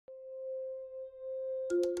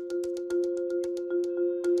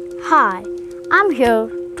Hi, I'm here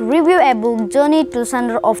to review a book, Journey to the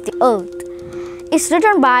Center of the Earth. It's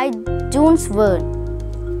written by Jules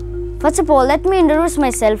Verne. First of all, let me introduce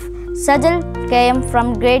myself, Sajal.k.m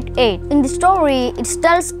from grade 8. In the story, it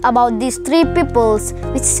tells about these three peoples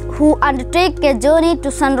who undertake a journey to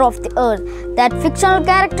the center of the earth. That fictional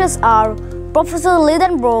characters are Professor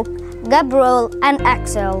Lidenbrock, Gabriel, and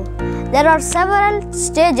Axel. There are several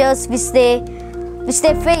stages which they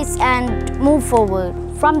face and move forward.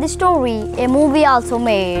 From the story, a movie also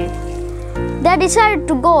made. They decided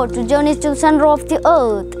to go to journey to the center of the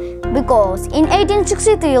earth because in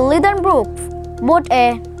 1863 Lidenbrock bought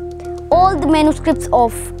all the manuscripts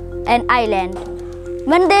of an island.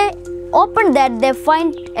 When they opened that, they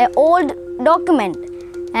find an old document,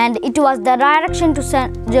 and it was the direction to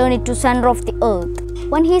journey to center of the earth.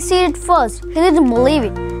 When he see it first, he didn't believe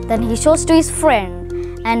it. Then he shows to his friend,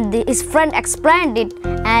 and his friend explained it,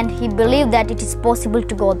 and he believed that it is possible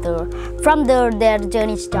to go there. From there, their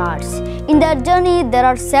journey starts. In their journey, there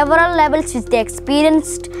are several levels which they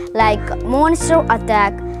experienced, like monster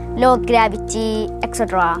attack, low gravity,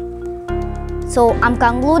 etc. So I'm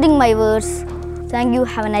concluding my words. Thank you.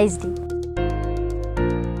 Have a nice day.